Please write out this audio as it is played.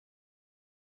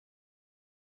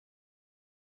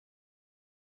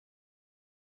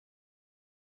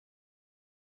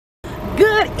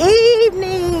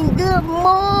Good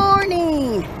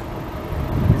morning.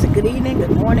 Is it good evening?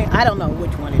 Good morning? I don't know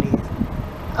which one it is.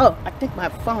 Oh, I think my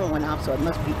phone went off, so it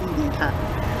must be evening time.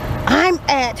 I'm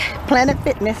at Planet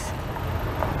Fitness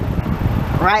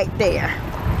right there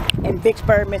in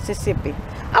Vicksburg, Mississippi.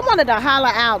 I wanted to holler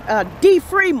out D.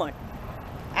 Freeman.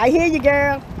 I hear you,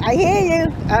 girl. I hear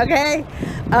you. Okay.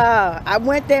 I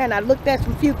went there and I looked at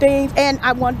some few things, and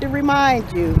I wanted to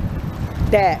remind you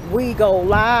that we go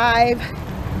live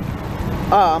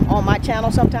on my channel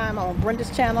sometime, on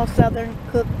Brenda's channel, Southern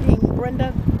Cooking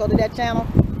Brenda. Go to that channel.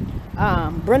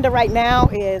 Brenda right now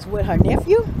is with her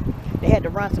nephew. They had to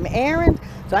run some errands,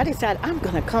 so I decided I'm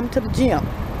gonna come to the gym.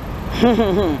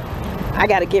 I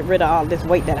got to get rid of all this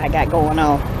weight that I got going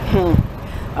on.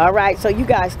 All right, so you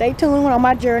guys stay tuned on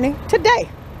my journey today.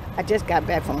 I just got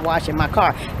back from washing my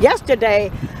car.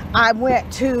 Yesterday I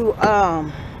went to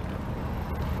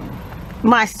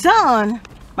my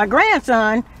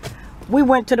grandson. We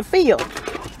went to the field.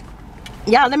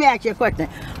 Y'all, let me ask you a question.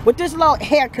 With this little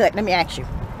haircut, let me ask you,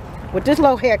 with this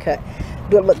little haircut,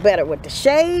 do it look better with the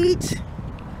shades,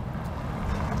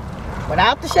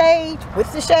 without the shades, with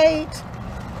the shades?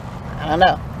 I don't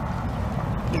know.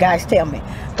 You guys tell me.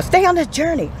 But stay on this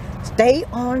journey. Stay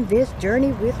on this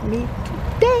journey with me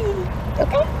today.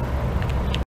 Okay?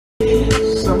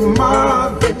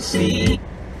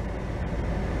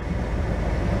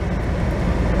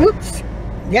 Oops.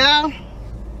 Y'all.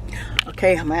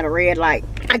 Okay, I'm at a red light.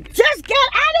 I just got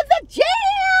out of the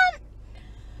gym.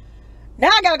 Now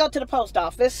I gotta go to the post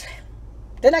office.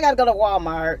 Then I gotta go to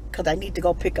Walmart because I need to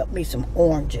go pick up me some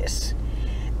oranges.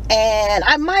 And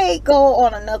I might go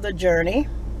on another journey.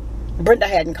 Brenda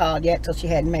hadn't called yet, so she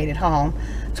hadn't made it home.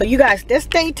 So you guys just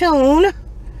stay tuned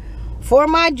for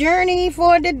my journey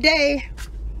for the day.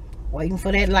 Waiting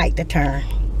for that light to turn.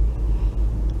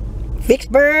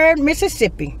 Vicksburg,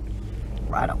 Mississippi.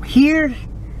 Right over here.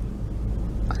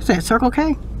 What's that, Circle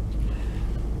K?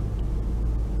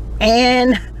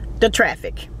 And the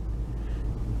traffic.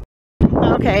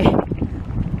 Okay.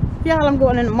 Y'all, I'm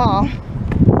going in the mall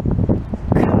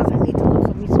because I need to look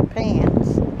for me some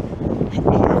pants. And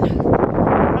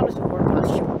probably some workout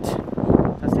shorts. So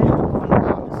I said I'm going to the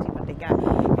mall and see what they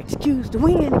got. Excuse the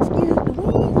wind, excuse the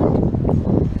wind.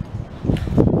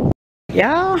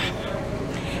 Y'all,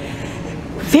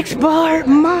 Vicksburg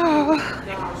Mall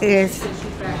is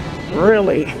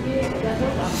really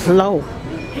slow.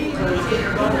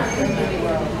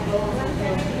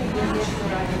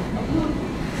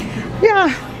 Yeah.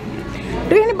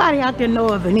 Do anybody out there know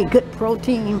of any good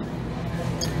protein?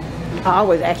 I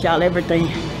always ask y'all everything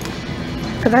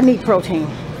because I need protein.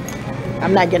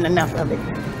 I'm not getting enough of it.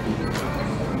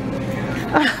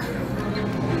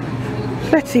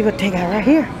 Let's see what they got right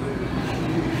here.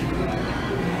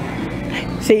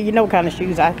 See, you know what kind of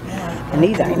shoes and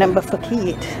these ain't nothing but for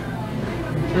kids.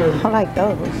 I like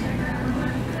those.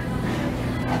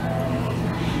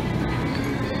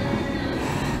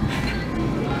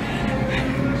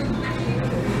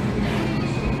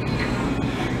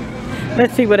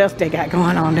 Let's see what else they got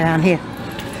going on down here.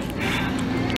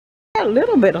 A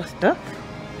little bit of stuff.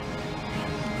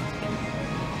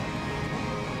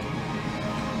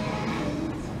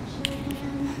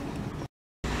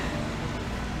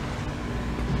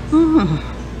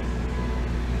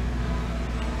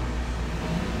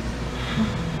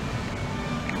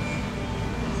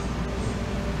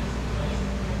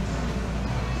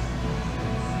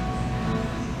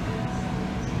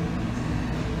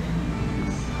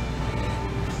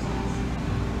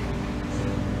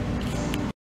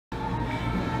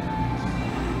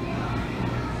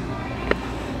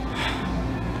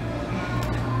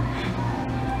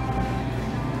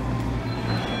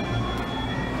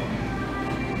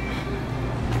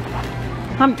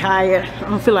 I'm tired. I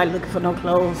don't feel like looking for no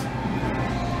clothes.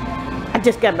 I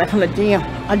just got back from the gym.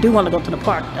 I do want to go to the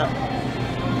park though.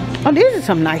 Oh, these are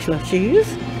some nice little shoes.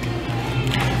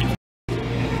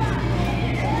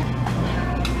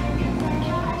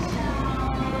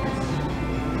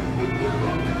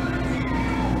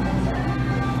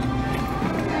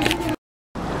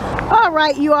 All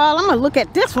right, you all. I'm gonna look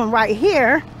at this one right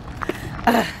here.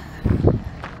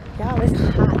 Y'all, it's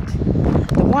hot.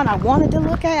 The one I wanted to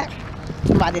look at,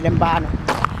 somebody didn't buy them.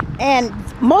 And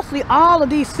mostly all of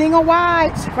these single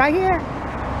wides right here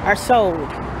are sold.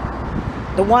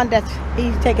 The one that's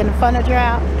he's taking the furniture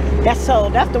out, that's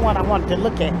sold. That's the one I wanted to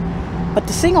look at. But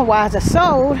the single wides are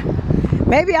sold.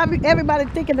 Maybe everybody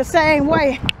thinking the same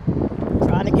way.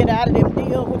 Trying to get out of them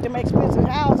deals with them expensive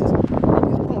houses. At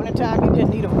this point in time, you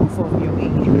just need a roof over your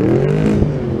head.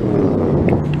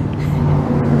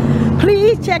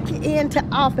 Please check into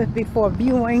office before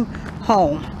viewing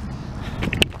home.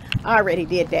 I already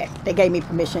did that. They gave me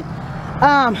permission.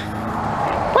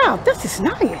 Wow, this is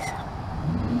nice.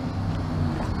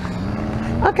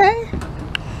 Okay.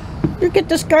 You get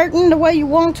the skirting the way you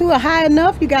want to, or high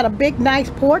enough. You got a big, nice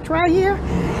porch right here.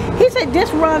 He said this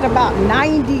runs about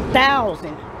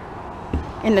 90,000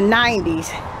 in the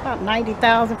 90s. About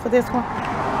 90,000 for this one.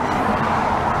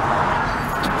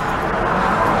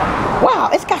 Wow,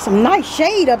 it's got some nice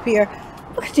shade up here.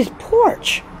 Look at this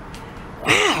porch.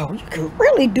 Wow, you can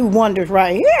really do wonders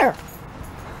right here.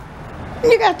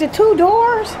 And you got the 2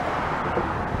 doors.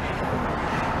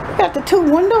 You got the 2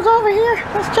 windows over here.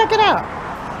 Let's check it out.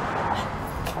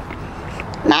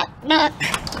 Not.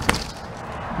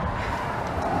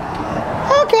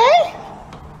 Okay.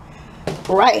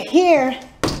 Right here,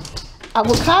 I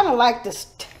would kind of like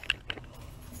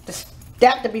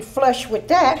that to be flush with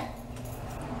that.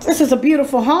 This is a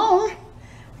beautiful home. I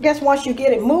guess once you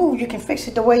get it moved, you can fix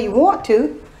it the way you want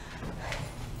to.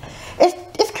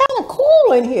 It's kind of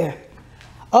cool in here.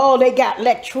 Oh, they got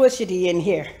electricity in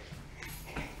here.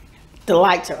 The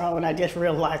lights are on. I just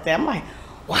realized that. I'm like,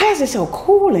 why is it so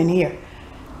cool in here?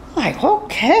 I'm like,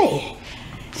 okay.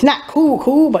 It's not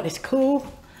cool, but it's cool.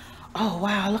 Oh,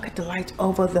 wow. Look at the lights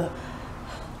over the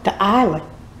island.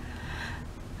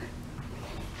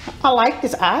 I like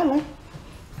this island.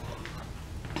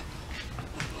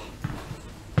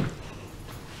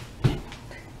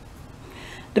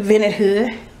 The vented hood.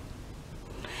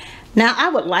 Now I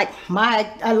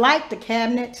like the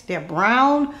cabinets. They're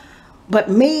brown, but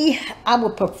me, I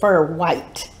would prefer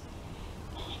white.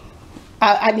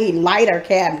 I need lighter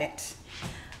cabinets.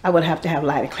 I would have to have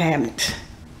lighter cabinets.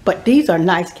 But these are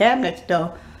nice cabinets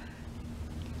though.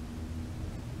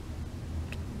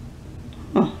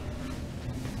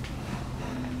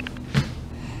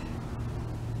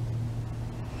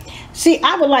 See,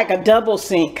 I would like a double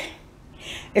sink.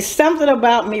 It's something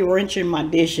about me rinsing my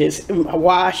dishes. I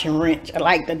wash and rinse. I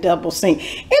like the double sink.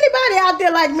 Anybody out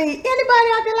there like me?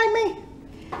 Anybody out there like me?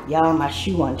 Y'all, my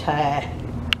shoe untied.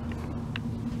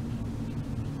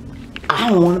 I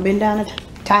don't want to be down and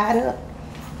tied up.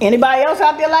 Anybody else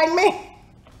out there like me?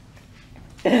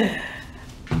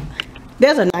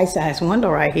 There's a nice size window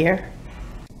right here.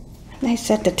 They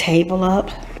set the table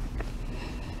up.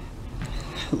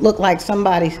 Look like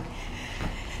somebody's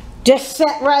just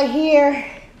sat right here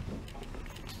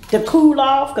to cool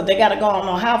off, because they got to go, I don't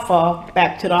know how far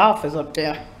back to the office up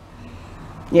there.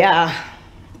 Yeah.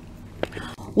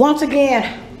 Once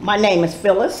again, my name is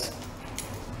Phyllis.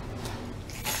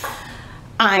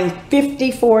 I'm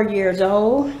 54 years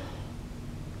old.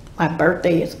 My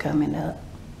birthday is coming up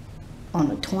on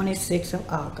the 26th of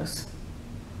August.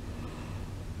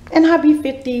 And I'll be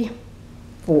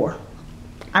 54.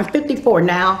 I'm 54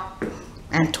 now.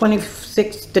 And the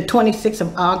 26th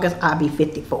of August, I'll be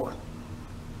 54.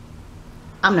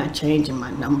 I'm not changing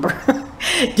my number.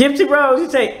 Gypsy Rose, you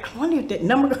say, I wonder if that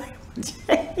number going to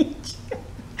change.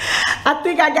 I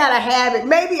think I got a habit.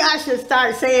 Maybe I should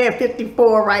start saying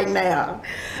 54 right now.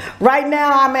 Right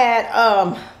now, I'm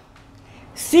at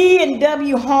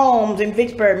C&W Homes in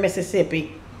Vicksburg,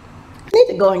 Mississippi. I need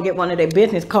to go and get one of their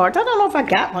business cards. I don't know if I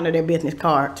got one of their business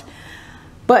cards.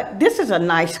 But this is a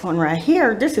nice one right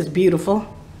here. This is beautiful.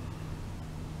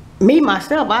 Me,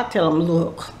 myself, I tell them,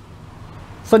 look,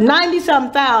 for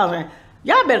 90-something thousand,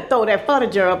 y'all better throw that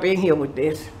furniture up in here with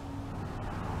this.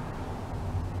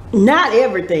 Not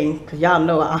everything, because y'all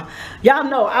know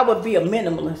I would be a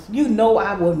minimalist. You know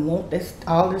I wouldn't want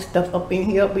all this stuff up in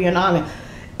here, being honest.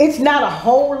 It's not a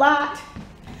whole lot,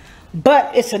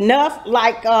 but it's enough.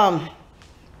 Like, I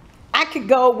could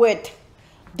go with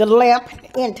the lamp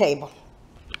end table.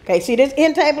 Okay, see this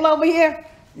end table over here?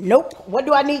 Nope. What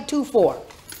do I need 2 for?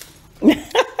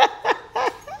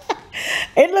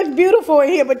 It looks beautiful in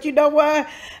here, but you know what?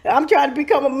 I'm trying to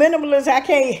become a minimalist. I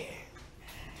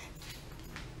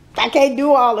can't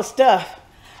do all the stuff.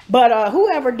 But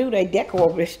whoever do they decor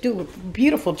over this do a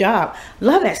beautiful job.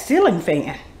 Love that ceiling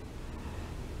fan.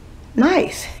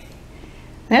 Nice.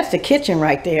 That's the kitchen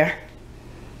right there.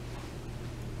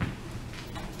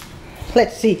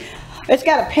 Let's see. It's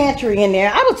got a pantry in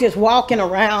there. I was just walking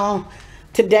around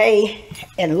today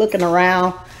and looking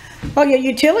around. Oh, your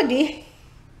utility.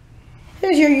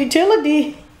 Here's your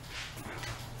utility.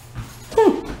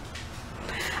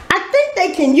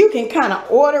 I think you can kind of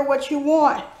order what you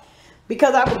want,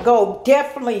 because I would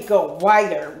definitely go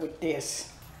whiter with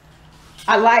this.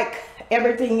 I like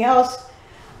everything else.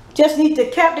 Just need the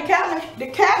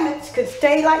cabinets could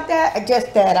stay like that.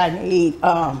 Just that I need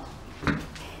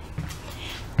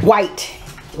white,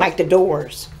 like the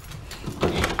doors.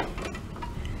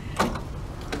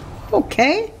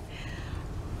 Okay.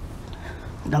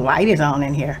 The light is on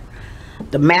in here.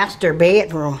 the master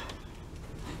bedroom.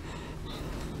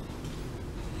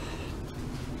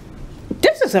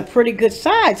 This is a pretty good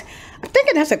size. I'm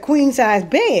thinking that's a queen size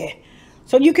bed.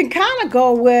 So you can kind of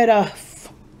go with a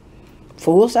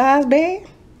full size bed,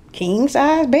 king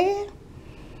size bed,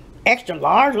 extra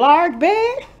large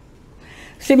bed.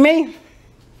 See me?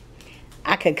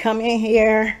 I could come in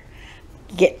here,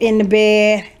 get in the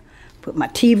bed, put my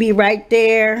TV right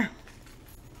there.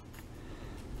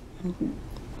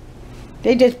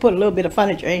 They just put a little bit of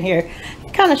furniture in here,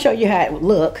 kind of show you how it would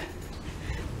look.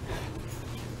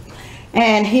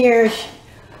 And here's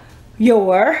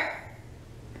your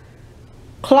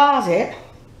closet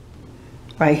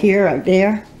right here, right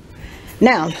there.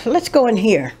 Now let's go in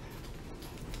here.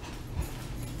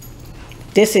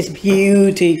 This is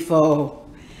beautiful,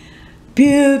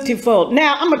 beautiful.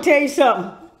 Now I'm gonna tell you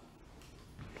something.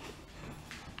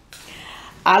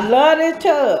 I love this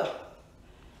tub.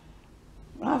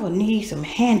 I will need some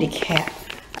handicap.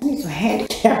 I need some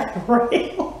handicap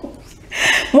rails.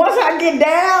 Once I get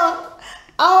down,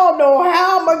 I don't know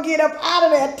how I'm gonna get up out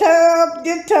of that tub.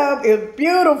 This tub is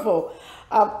beautiful.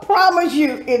 I promise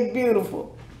you it's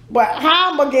beautiful. But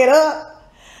how I'm gonna get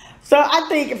up? So I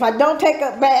think if I don't take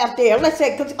a bath there, let's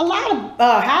say, because a lot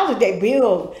of houses they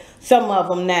build, some of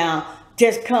them now,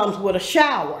 just comes with a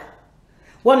shower.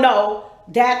 Well, no,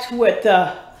 that's what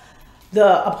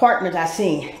the apartments I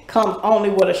seen comes only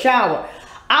with a shower.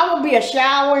 I will be a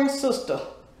showering sister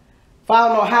for I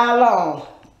don't know how long.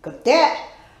 Because that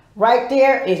right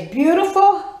there is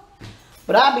beautiful.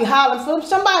 But I'll be hollering for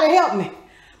somebody help me.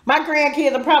 My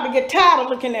grandkids will probably get tired of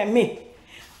looking at me.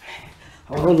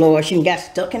 Oh Lord, she got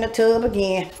stuck in the tub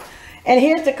again. And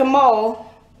here's the commode.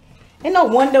 There's no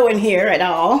window in here at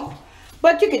all.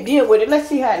 But you can deal with it. Let's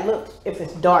see how it looks if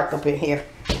it's dark up in here.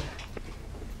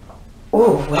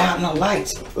 Oh, wow, no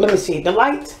lights. Let me see. The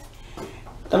light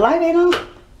ain't on?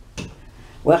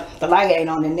 Well, the light ain't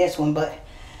on in this one, but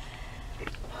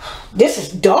this is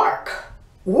dark.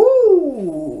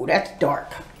 Woo, that's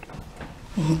dark.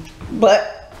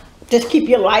 But just keep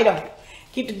your light on.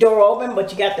 Keep the door open,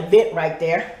 but you got the vent right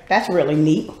there. That's really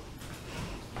neat.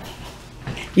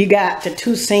 You got the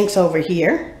 2 sinks over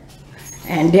here.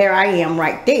 And there I am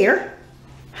right there.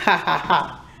 Ha ha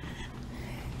ha.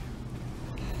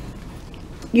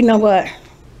 You know what?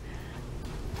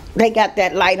 They got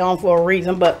that light on for a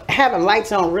reason, but having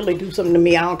lights on really do something to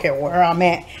me. I don't care where I'm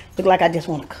at. Look like I just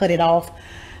want to cut it off.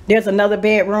 There's another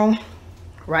bedroom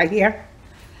right here.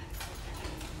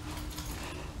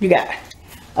 You got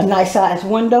a nice sized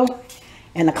window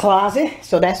and a closet.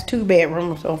 So that's 2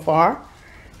 bedrooms so far.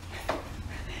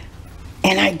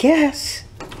 And I guess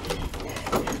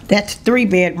that's 3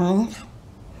 bedrooms.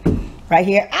 Right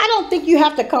here. I don't think you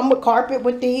have to come with carpet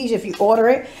with these if you order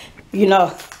it. You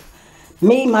know,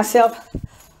 me, myself,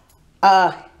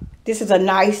 this is a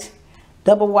nice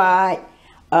double wide.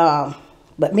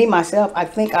 But me, myself, I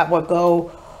think I would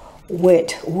go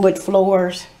with wood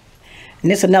floors. And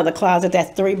this is another closet.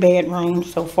 That's 3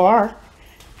 bedrooms so far.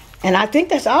 And I think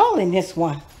that's all in this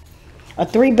one. A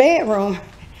 3 bedroom.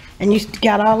 And you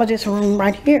got all of this room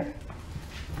right here.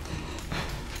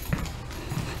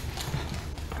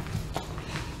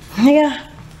 Yeah,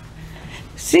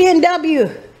 C&W,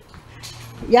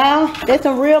 y'all, they're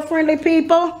some real friendly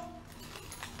people,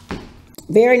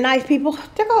 very nice people.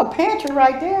 They got a pantry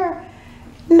right there,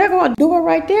 and they got a door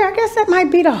right there. I guess that might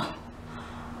be the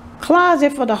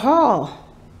closet for the hall.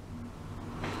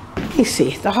 Let me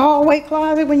see, the hallway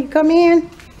closet when you come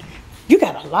in. You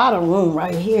got a lot of room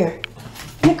right here.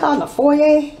 They call it the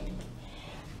foyer.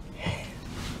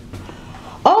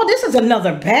 Oh, this is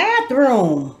another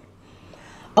bathroom.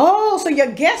 Oh, so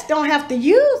your guests don't have to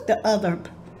use the other.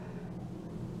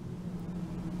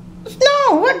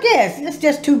 No, what guests? It's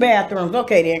just 2 bathrooms.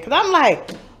 Okay then, because I'm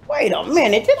like, wait a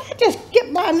minute, did I just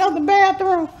get by another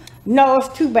bathroom? No, it's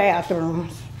 2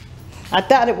 bathrooms. I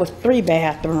thought it was 3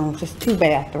 bathrooms. It's 2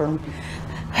 bathrooms.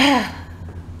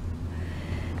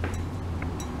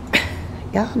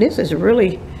 Y'all, this is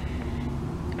really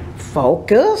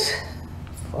focus.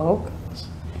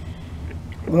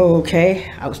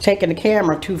 Okay, I was taking the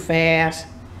camera too fast.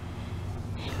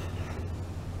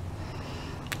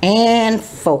 And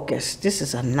focus. This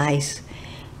is a nice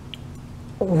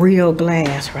real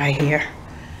glass right here.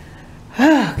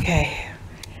 Okay.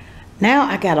 Now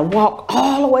I gotta walk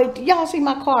all the way. Y'all see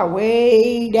my car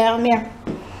way down there?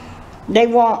 They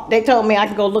told me I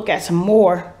can go look at some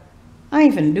more. I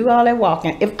ain't finna do all that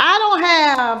walking. If I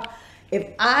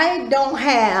don't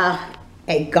have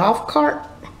a golf cart,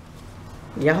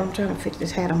 y'all, I'm trying to fix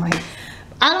this hat on my head.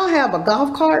 I don't have a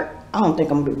golf cart, I don't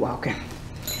think I'm gonna be walking.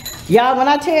 Y'all, when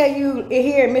I tell you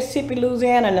here in Mississippi,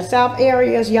 Louisiana, and the South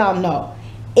areas, y'all know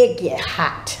it get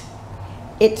hot.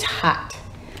 It's hot.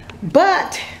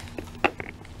 But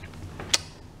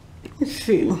let's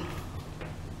see. I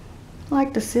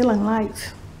like the ceiling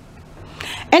lights.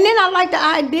 And then I like the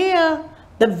idea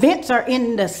the vents are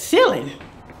in the ceiling.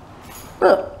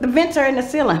 Look, the vents are in the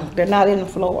ceiling. They're not in the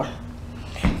floor.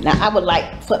 Now I would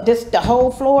like for the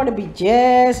whole floor to be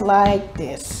just like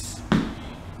this.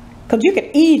 Because you can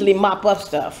easily mop up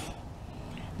stuff.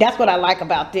 That's what I like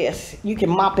about this. You can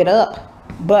mop it up.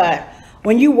 But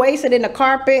when you waste it in the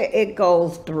carpet, it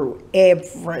goes through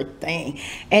everything.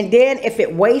 And then if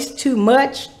it wastes too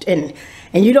much and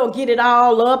you don't get it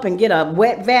all up and get a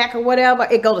wet vac or whatever,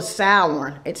 it goes to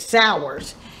souring. It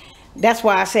sours. That's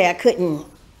why I say I couldn't.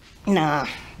 Nah.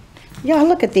 Y'all,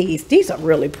 look at these. These are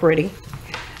really pretty.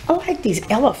 I like these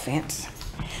elephants.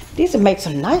 These would make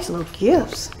some nice little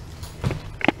gifts.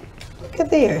 Look at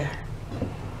there.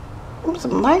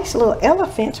 Some nice little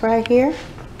elephants right here.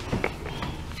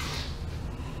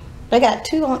 They got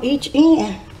 2 on each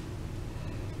end.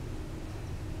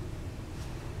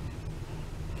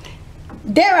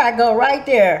 There I go, right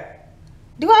there.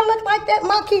 Do I look like that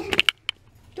monkey?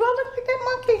 Do I look like that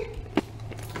monkey?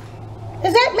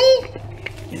 Is that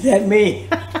me? Is that me?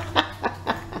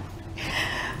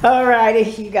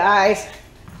 Alrighty, you guys.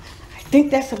 I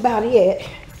think that's about it.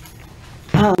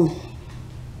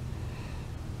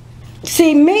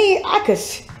 See me, I could,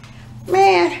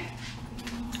 man,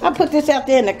 I put this out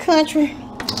there in the country.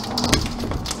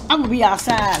 I'm gonna be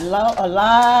outside a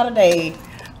lot of days.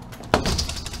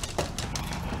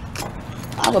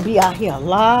 I will be out here a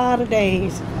lot of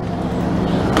days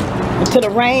until the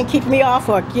rain keeps me off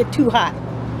or get too hot.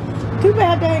 Too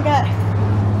bad they ain't got.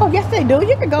 Oh yes they do.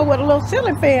 You can go with a little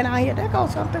ceiling fan out here. There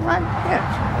goes something right there.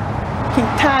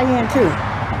 Can tie in too.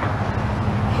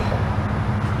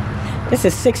 This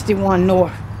is 61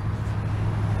 North.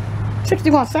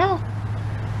 61 South.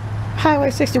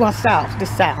 Highway 61 South. This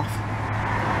south.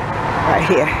 Right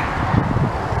here.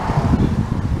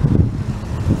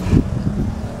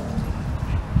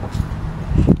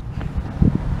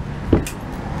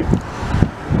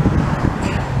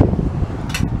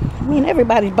 I mean,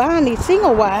 everybody's buying these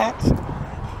single wides.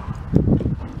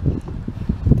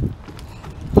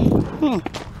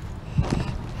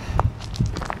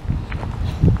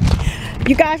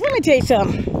 You guys, let me tell you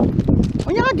something.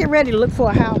 When y'all get ready to look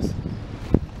for a house,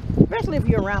 especially if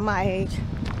you're around my age,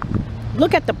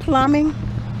 look at the plumbing.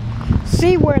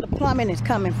 See where the plumbing is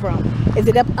coming from. Is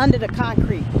it up under the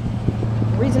concrete?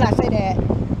 The reason I say that,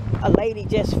 a lady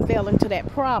just fell into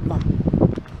that problem.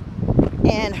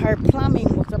 And her plumbing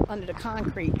was up under the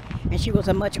concrete, and she was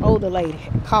a much older lady.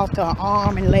 It cost her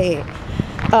arm and leg.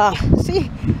 See,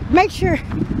 make sure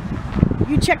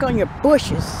you check on your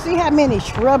bushes. See how many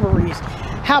shrubberies,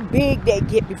 how big they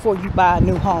get before you buy a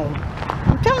new home.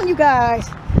 I'm telling you guys,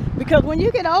 because when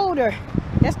you get older,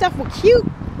 that stuff will cute.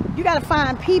 You got to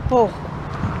find people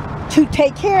to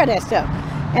take care of that stuff.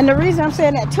 And the reason I'm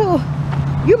saying that too,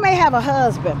 you may have a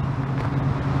husband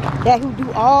that who do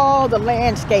all the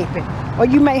landscaping. Or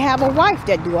you may have a wife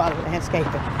that do all the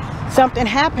landscaping. Something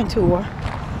happened to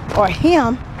her or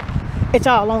him, it's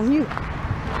all on you.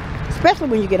 Especially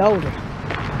when you get older.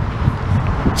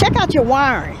 Check out your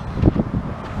wiring.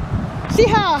 See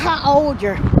how old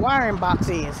your wiring box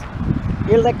is.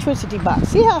 Your electricity box.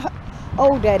 See how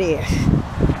old that is.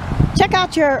 Check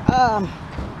out your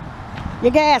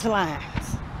gas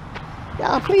lines.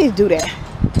 Y'all please do that.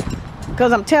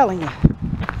 Because I'm telling you,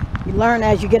 you learn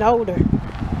as you get older.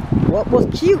 What was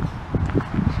cute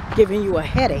giving you a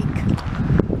headache.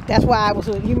 That's why I was,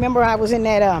 you remember I was in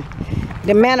that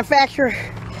the manufacturer,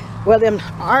 well, them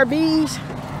RVs.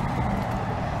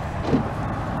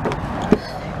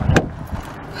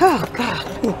 Oh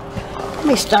God, let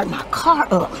me start my car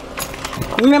up.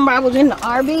 Remember I was in the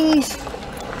RVs.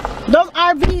 Those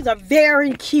RVs are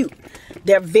very cute.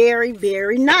 They're very,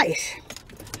 very nice.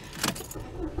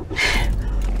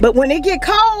 But when it get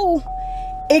cold,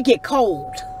 it get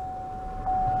cold.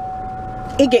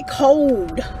 It get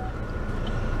cold.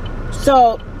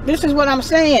 So this is what I'm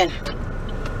saying.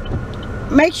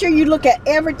 Make sure you look at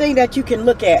everything that you can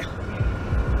look at.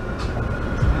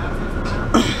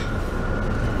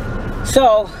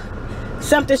 So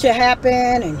something should happen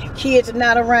and your kids are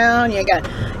not around, you got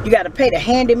to pay the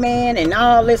handyman and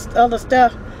all this other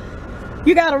stuff.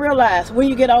 You got to realize when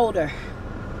you get older,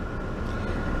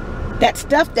 that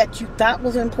stuff that you thought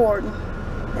was important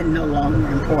is no longer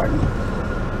important.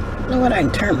 You know what? I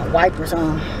can turn my wipers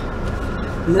on.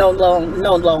 No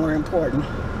longer important.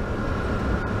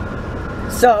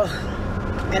 So,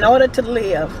 in order to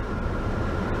live,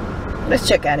 Let's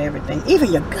check out everything.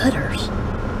 Even your gutters.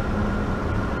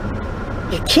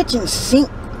 Your kitchen sink,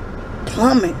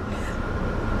 plumbing.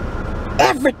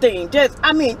 Everything. Just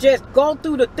go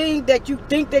through the things that you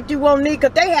think that you won't need.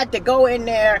 Because they had to go in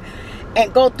there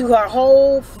and go through her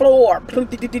whole floor. And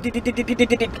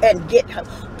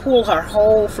pull her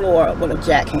whole floor up with a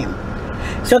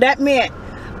jackhammer. So that meant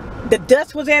the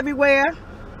dust was everywhere.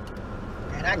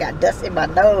 And I got dust in my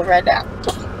nose right now.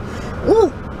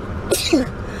 Ooh.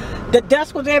 The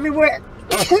dust was everywhere.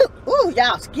 Ooh,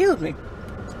 y'all, excuse me.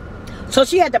 So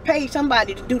she had to pay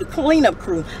somebody to do the cleanup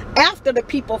crew after the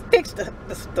people fixed the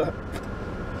stuff.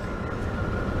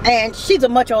 And she's a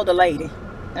much older lady.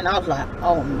 And I was like,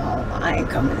 oh no, I ain't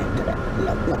coming into that.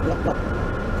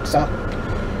 No. So,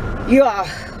 you are,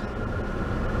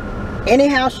 any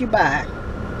house you buy,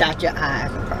 dot your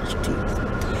I's and cross your T's.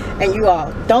 And you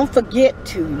all, don't forget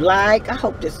to like, I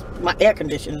hope my air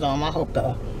conditioner's on. I hope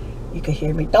you can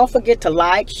hear me. Don't forget to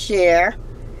like, share,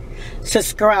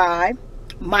 subscribe.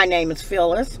 My name is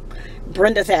Phyllis.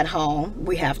 Brenda's at home.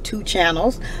 We have 2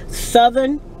 channels.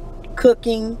 Southern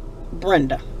Cooking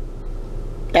Brenda.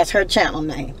 That's her channel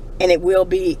name. And it will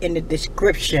be in the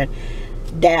description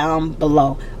down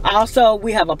below. Also,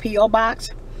 we have a P.O. box.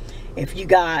 If you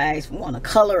guys want to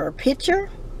color a picture,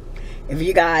 if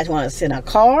you guys want to send a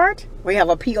card, we have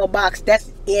a P.O. box.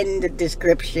 That's in the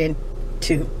description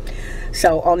too.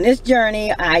 So on this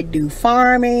journey, I do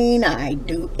farming, I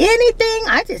do anything.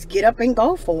 I just get up and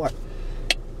go for it.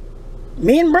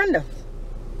 Me and Brenda,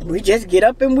 we just get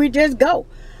up and we just go.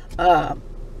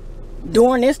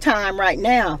 During this time right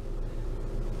now,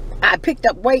 I picked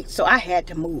up weight, so I had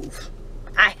to move.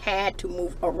 I had to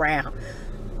move around.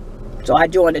 So I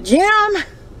joined the gym.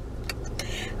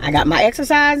 I got my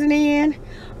exercising in.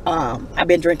 I've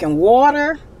been drinking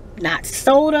water, not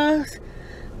sodas.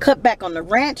 Cut back on the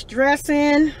ranch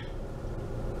dressing.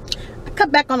 I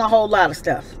cut back on a whole lot of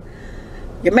stuff.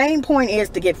 Your main point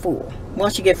is to get full.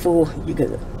 Once you get full, you're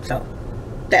good. So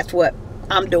that's what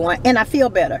I'm doing. And I feel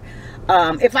better.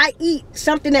 If I eat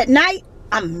something at night,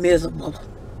 I'm miserable.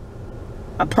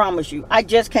 I promise you. I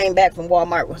just came back from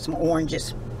Walmart with some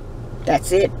oranges.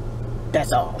 That's it.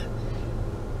 That's all.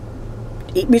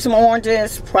 Eat me some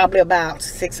oranges probably about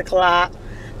 6 o'clock,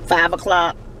 5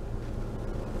 o'clock.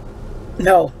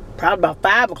 No, probably about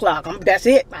 5 o'clock. That's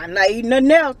it. I'm not eating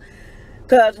nothing else.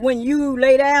 Because when you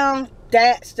lay down,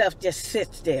 that stuff just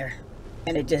sits there.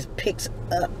 And it just picks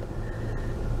up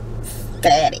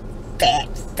fat.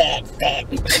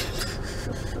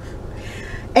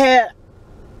 And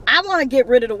I want to get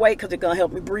rid of the weight because it's going to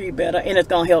help me breathe better. And it's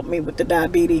going to help me with the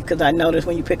diabetes. Because I notice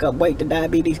when you pick up weight, the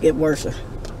diabetes get worse.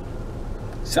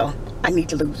 So, I need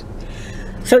to lose it.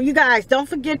 So you guys, don't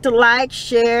forget to like,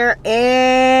 share,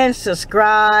 and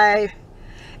subscribe.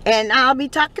 And I'll be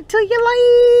talking to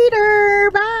you later.